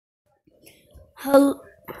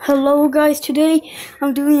Hello guys, today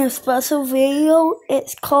I'm doing a special video.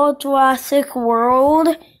 It's called Jurassic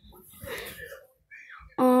World.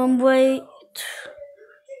 Wait.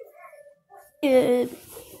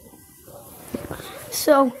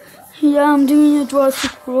 So, yeah, I'm doing a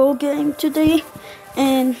Jurassic World game today,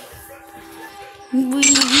 and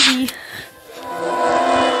it's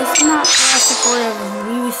not Jurassic World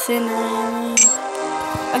Evolution,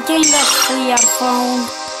 a game that's free on phone.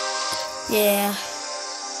 Yeah.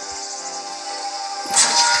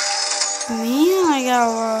 Man, I got a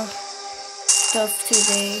lot of stuff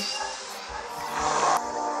today.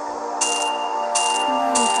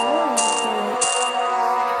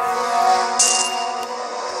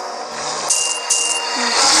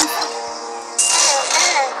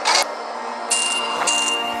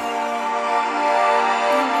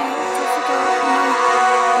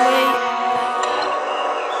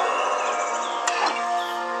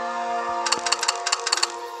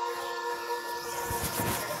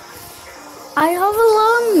 I have a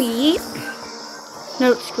lot of meat.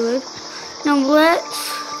 That's good. Now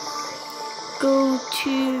let's go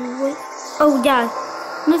to what? Oh yeah.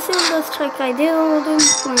 Let's check I did all of them.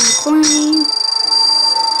 Plane.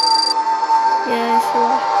 Yeah,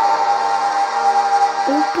 sure.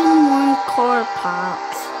 Open one car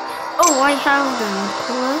box. Oh, I have them.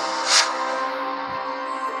 Correct?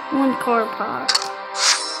 One car box.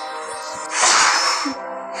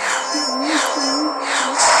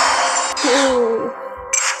 Oh.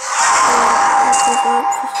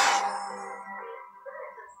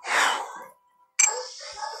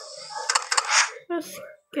 Let's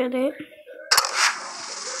get it.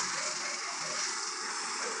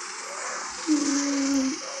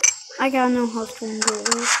 I gotta know how to do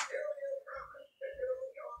this.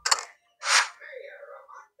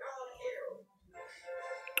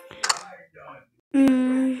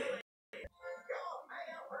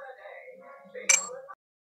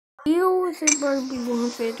 You is it better be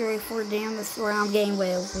 134 damage around game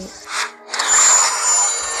with it.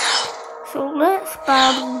 So let's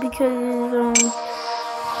battle because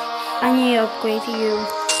I need to upgrade to you.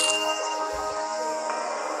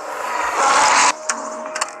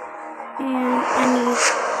 And I need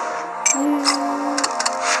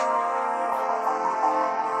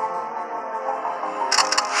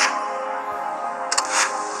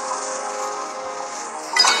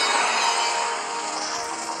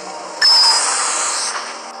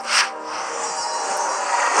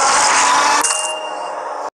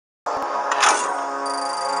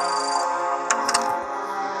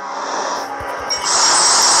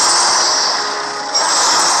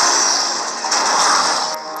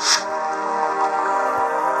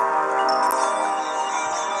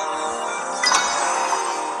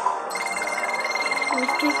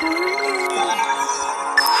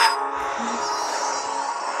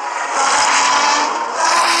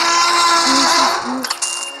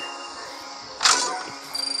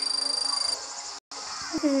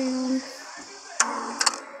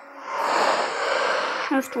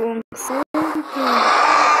That's the wrong side. Is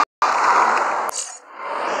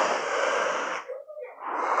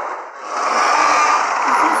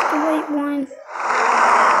this the right one?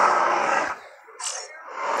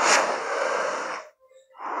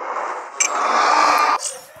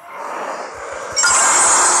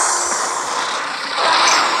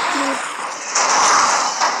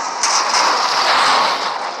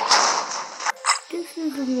 This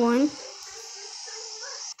is the one.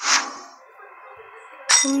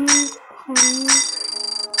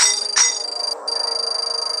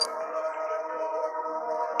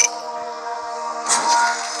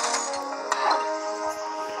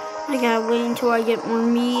 I gotta wait until I get more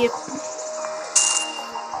meat.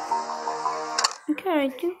 Okay, I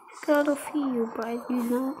do got a few, but I do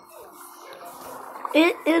not.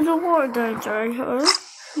 It is a war dinosaur, I heard.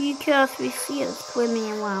 You can actually see us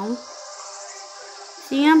swimming around.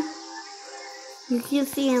 See him? You can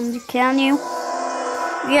see him, can you?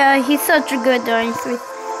 Yeah, he's such a good dinosaur.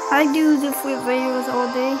 I do this with videos all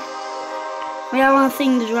day. I want to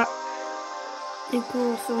sing the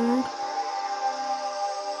cool song.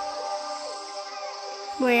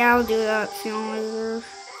 Wait, I'll do that soon later.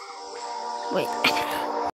 Wait.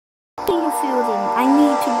 How do you feel then? I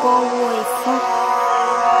need to go away.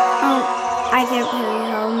 I can't tell you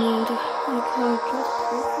how I need to.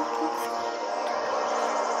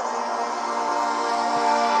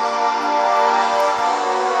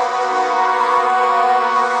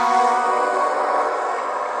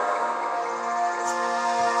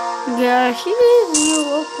 Yeah, he is real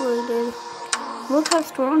upgraded. Look how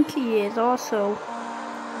strong he is also.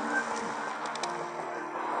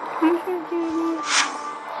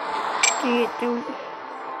 get through.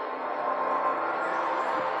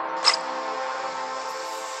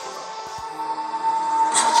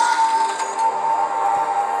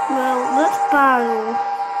 Well, let's battle.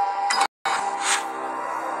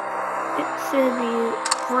 It should be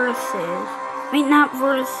versus. Wait, not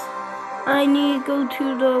verse. I need to go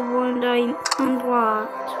to the one that I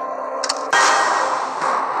unlocked.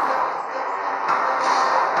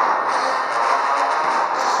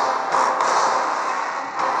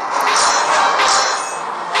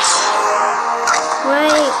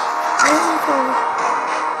 Wait, this is all.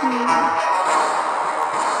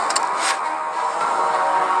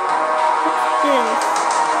 What's this?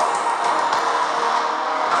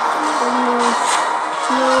 Oh no,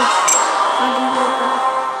 I didn't get that.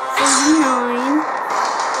 49,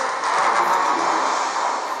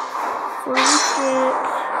 46,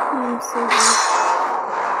 and 7.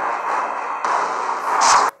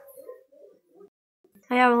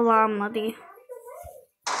 I have a lot of money.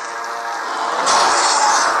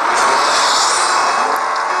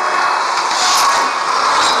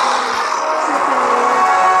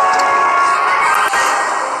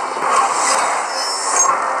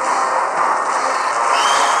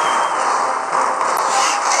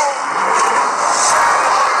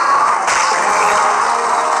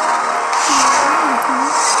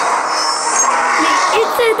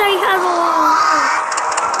 I have a lot.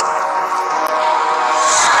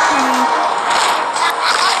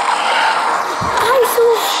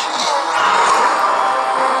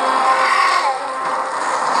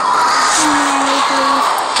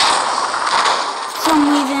 Some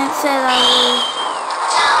reason it said I was.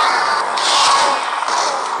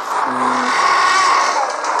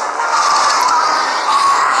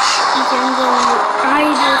 Okay, I'm going to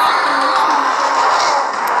hide it.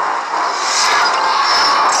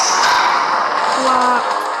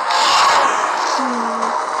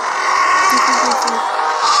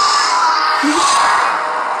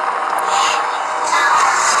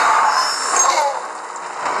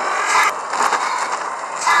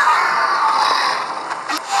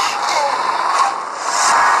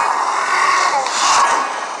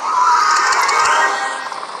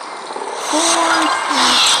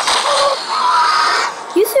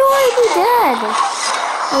 You should already be dead.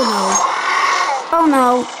 Oh no. Oh no.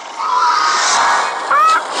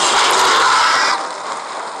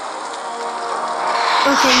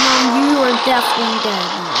 Okay, no, you are definitely dead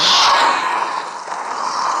now.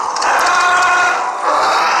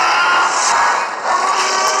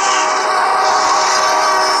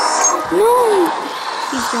 No!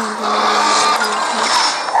 He's gonna die.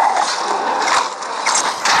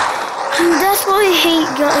 That's why I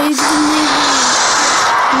hate guys.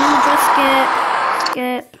 No, just skip.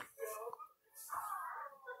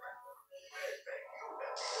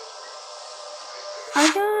 I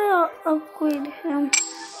gotta upgrade him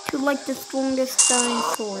to like the strongest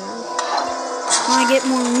dinosaur. When I get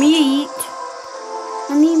more meat,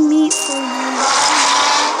 I need meat for you.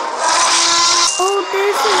 Oh,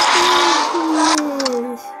 this is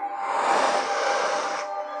ridiculous.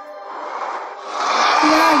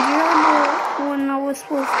 Yeah, you're the one I was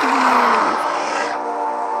supposed to use.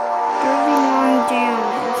 39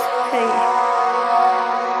 damage. Hey.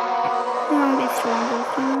 I'm gonna be stronger.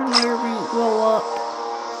 I'm never gonna blow up.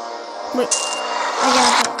 Wait, I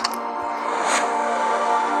got that.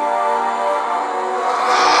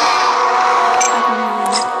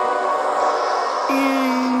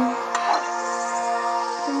 And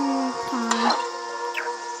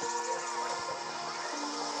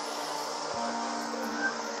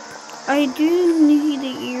I do need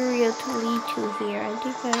the area to lead to here. I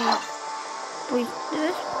think I wait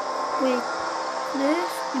this,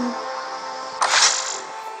 and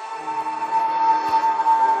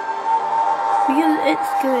because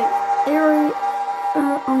it's good. Area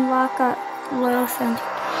unlock a little center.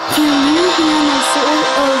 Can you hand a sword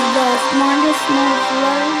of the smartest, most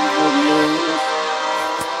level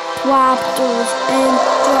raptors in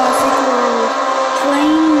Jurassic World?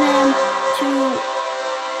 Train them to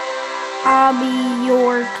obey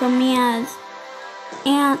your commands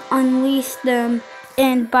and unleash them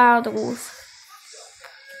in battles.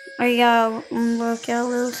 I gotta unlock a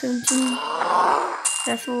little something.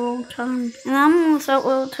 That's a long time. And I'm almost at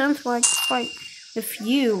level 10 so I can fight with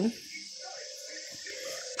you.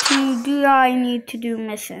 To do that, I need to do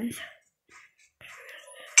missions.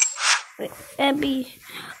 Wait, Abby.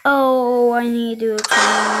 Oh, I need to do a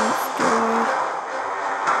convenience store.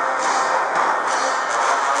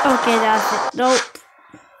 Okay, that's it. Nope.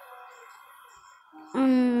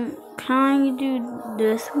 Can I do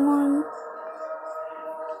this one?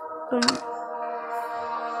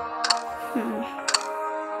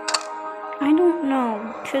 I don't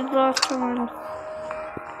know. Should last time.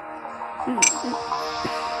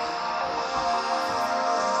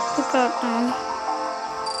 Look out now.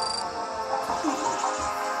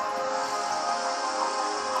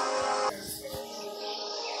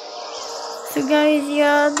 So guys,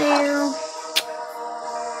 yeah, there.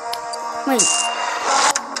 Wait.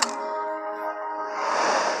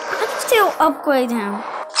 I can still upgrade him.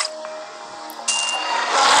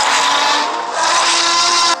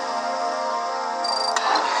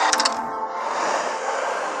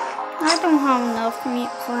 I don't have enough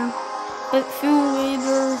meat for him. But film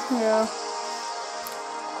leader, yeah.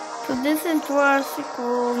 So this is Jurassic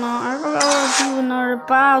World now. I gotta do another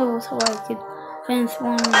battle so I could finish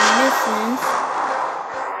one of my missions.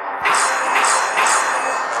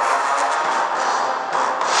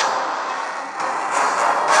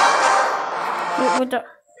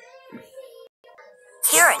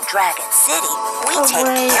 Here in Dragon City, we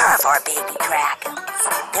take care of our baby dragons.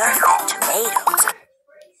 They're called tomatoes.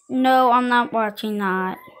 No, I'm not watching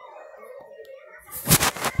that.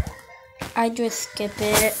 I just skip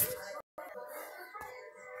it.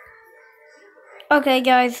 Okay,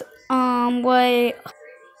 guys. Wait.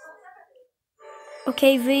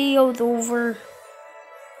 Okay, video's over.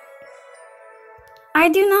 I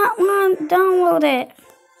do not want to download it.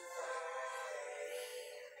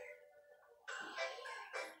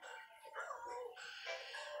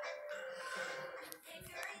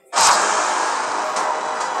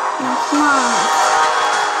 Now, come on.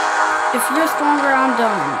 If you're stronger, I'm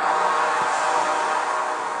done.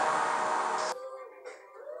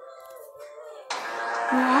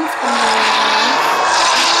 No, I'm stronger.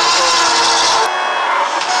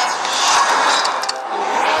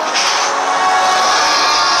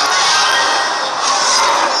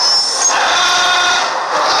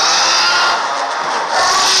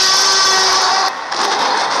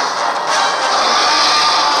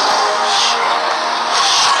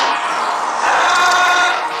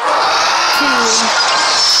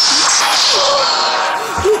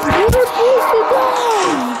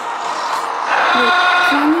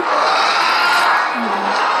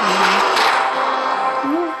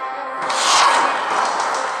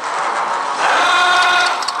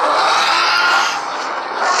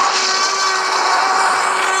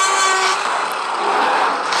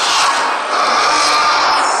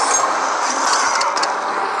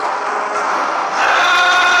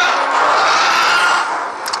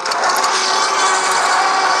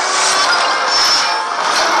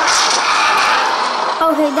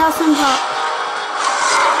 Okay, that's on top.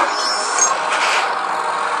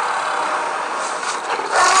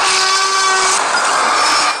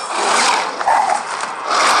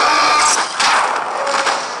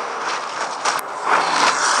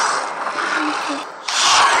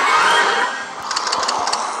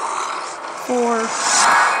 Four.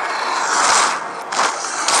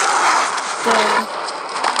 Dead.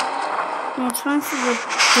 I'm trying to get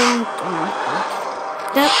dunked on my face.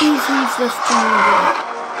 That means he's the strongest.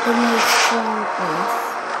 The most strong place.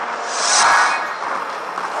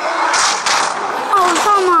 Oh,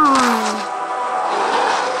 come on!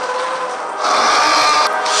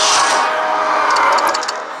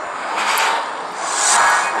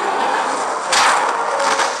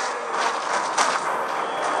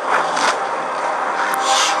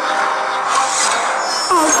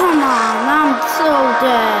 Oh, come on! I'm so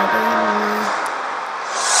dead.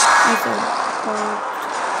 I'm so fucked.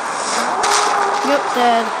 Yep,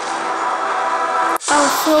 dead. I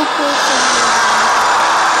was so close to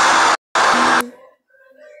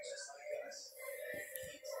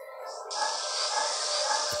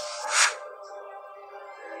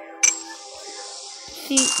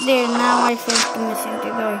see, there, now I finished the mission to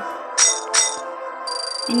go.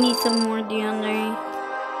 I need some more DNA.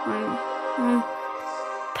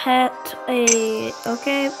 Pet a.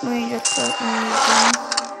 Okay, let me just put one.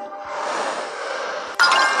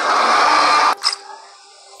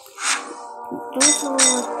 Those are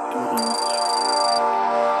what to eat.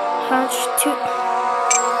 Hatch 2.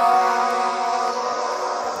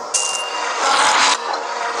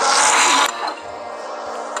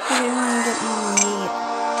 I didn't want to get more meat.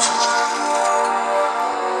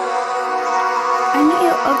 I need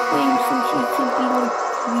to upgrade so she could be like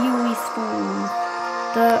really strong.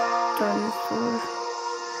 The dinosaur.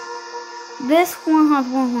 This one has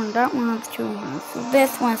one horn, that one has two horns. So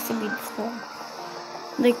this one has to be strong.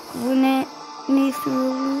 Like when it needs to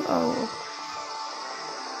really, oh,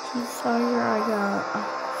 sorry, I got.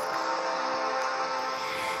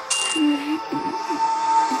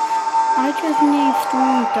 I just need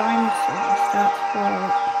strong dinosaurs. That's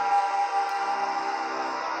what.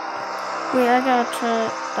 Wait, I gotta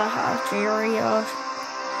check the hatch area.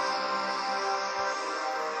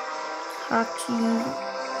 Hatching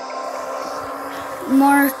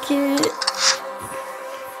market.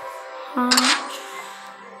 Hatch.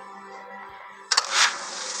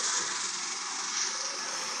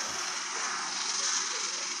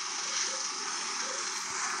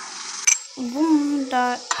 Boom,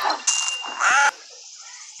 that.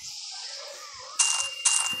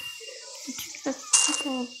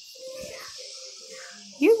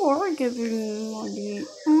 You are giving me money.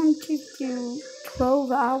 I'm gonna give you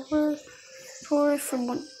 12 hours for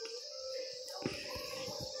someone.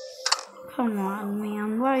 Come on,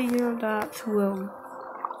 man. Why you're that slow?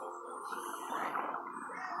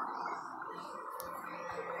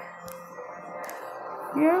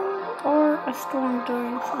 You are a storm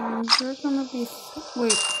dice and you're gonna be.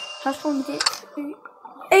 Wait, how strong get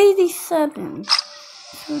 87.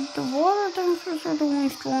 So the water dancers are the only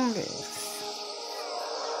strongest.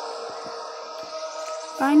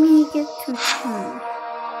 I need to get to 10.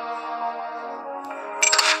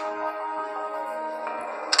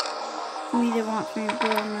 Neither wants me to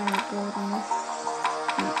build another building.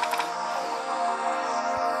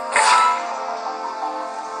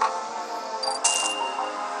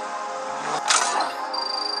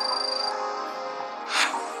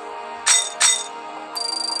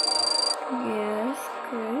 Yes,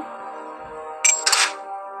 good.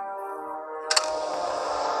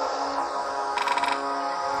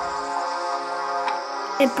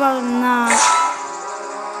 It better not.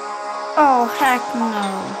 Oh, heck no.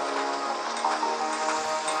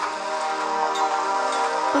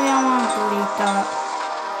 Okay, I want to delete that.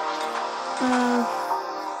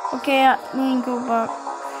 Okay, let me go back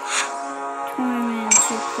 20 minutes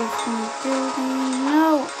to this building. No!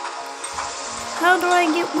 How do I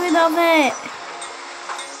get rid of it?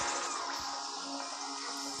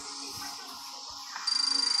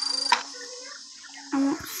 I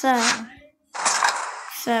want sell.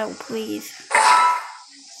 Sell, please.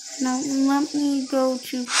 Now let me go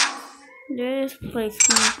to this place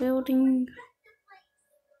in the building.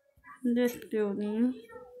 This building.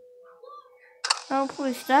 I'll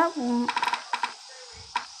push that one.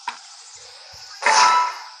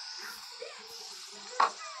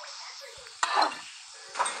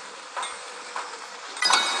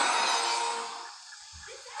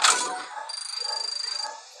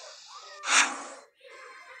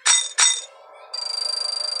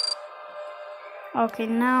 Okay,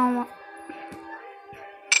 now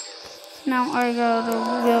I gotta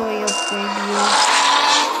really upgrade you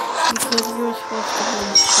because you're supposed to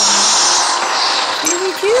be strong. Maybe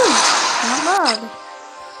two, not bad.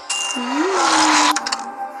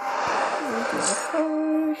 We'll do the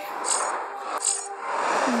first.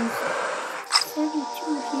 32,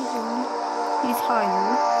 he's higher.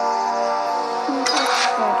 We'll go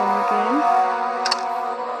harder again.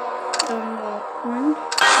 Done that one.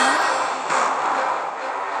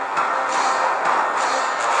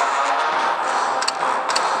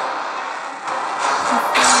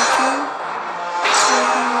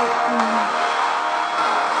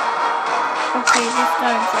 Okay, this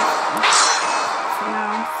time so now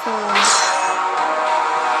I'm full.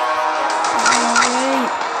 Oh,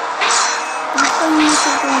 wait. I'm still need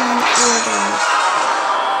to go in order.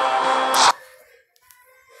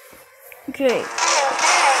 Okay.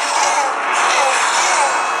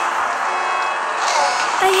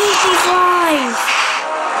 I hate these lies.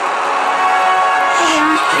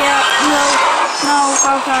 Yeah, no,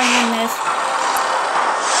 how can I win this?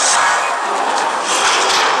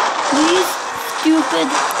 These stupid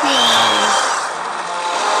lies.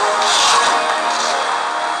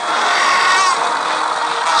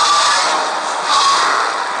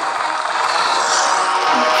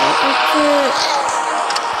 That's it.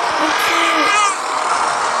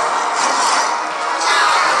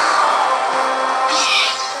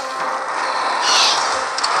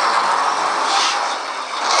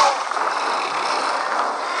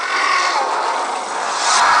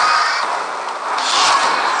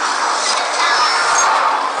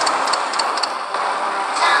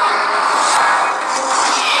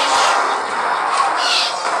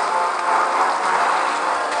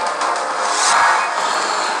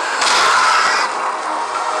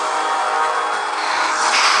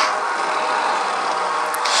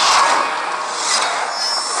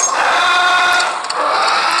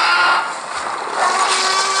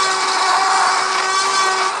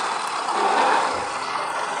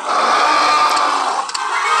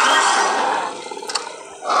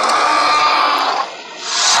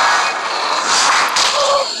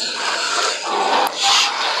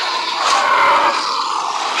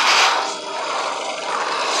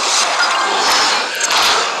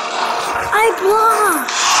 my block!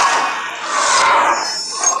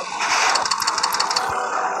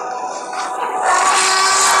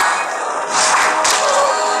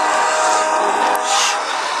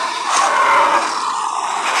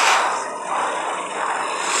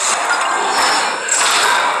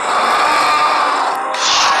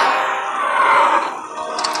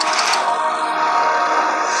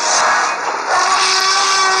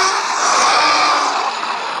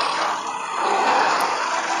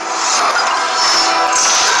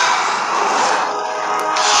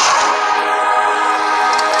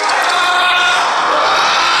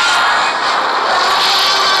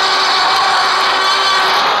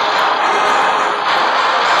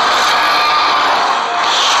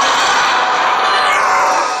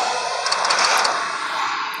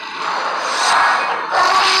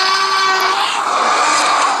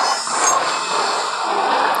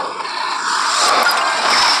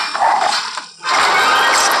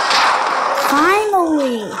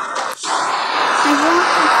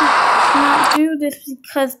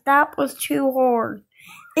 Because that was too hard.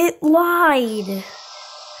 It lied.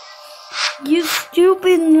 You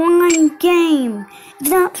stupid lying game. It's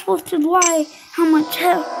not supposed to lie how much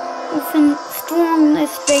health and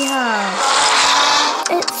strongness they have.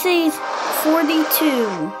 It says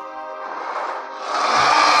 42.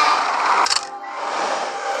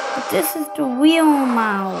 But this is the real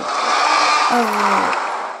amount of it.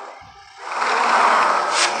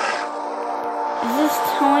 Is this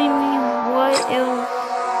telling me what it was?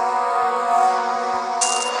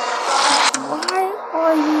 Why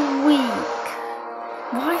are you weak?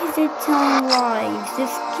 Why is it telling lies?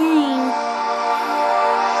 This game,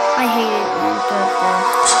 I hate it when it does this.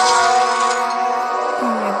 Oh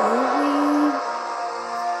my really?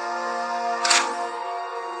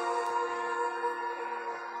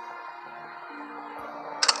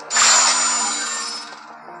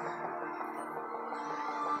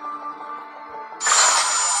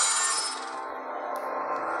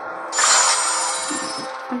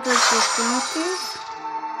 I'm just looking at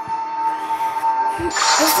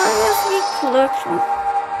If I have the collection,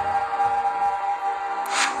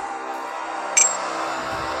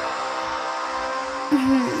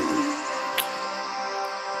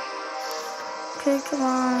 okay, come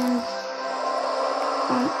on.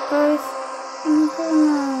 Guys, I'm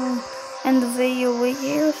gonna end the video right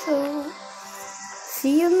here, so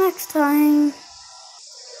see you next time.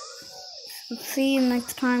 See you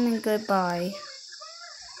next time and goodbye.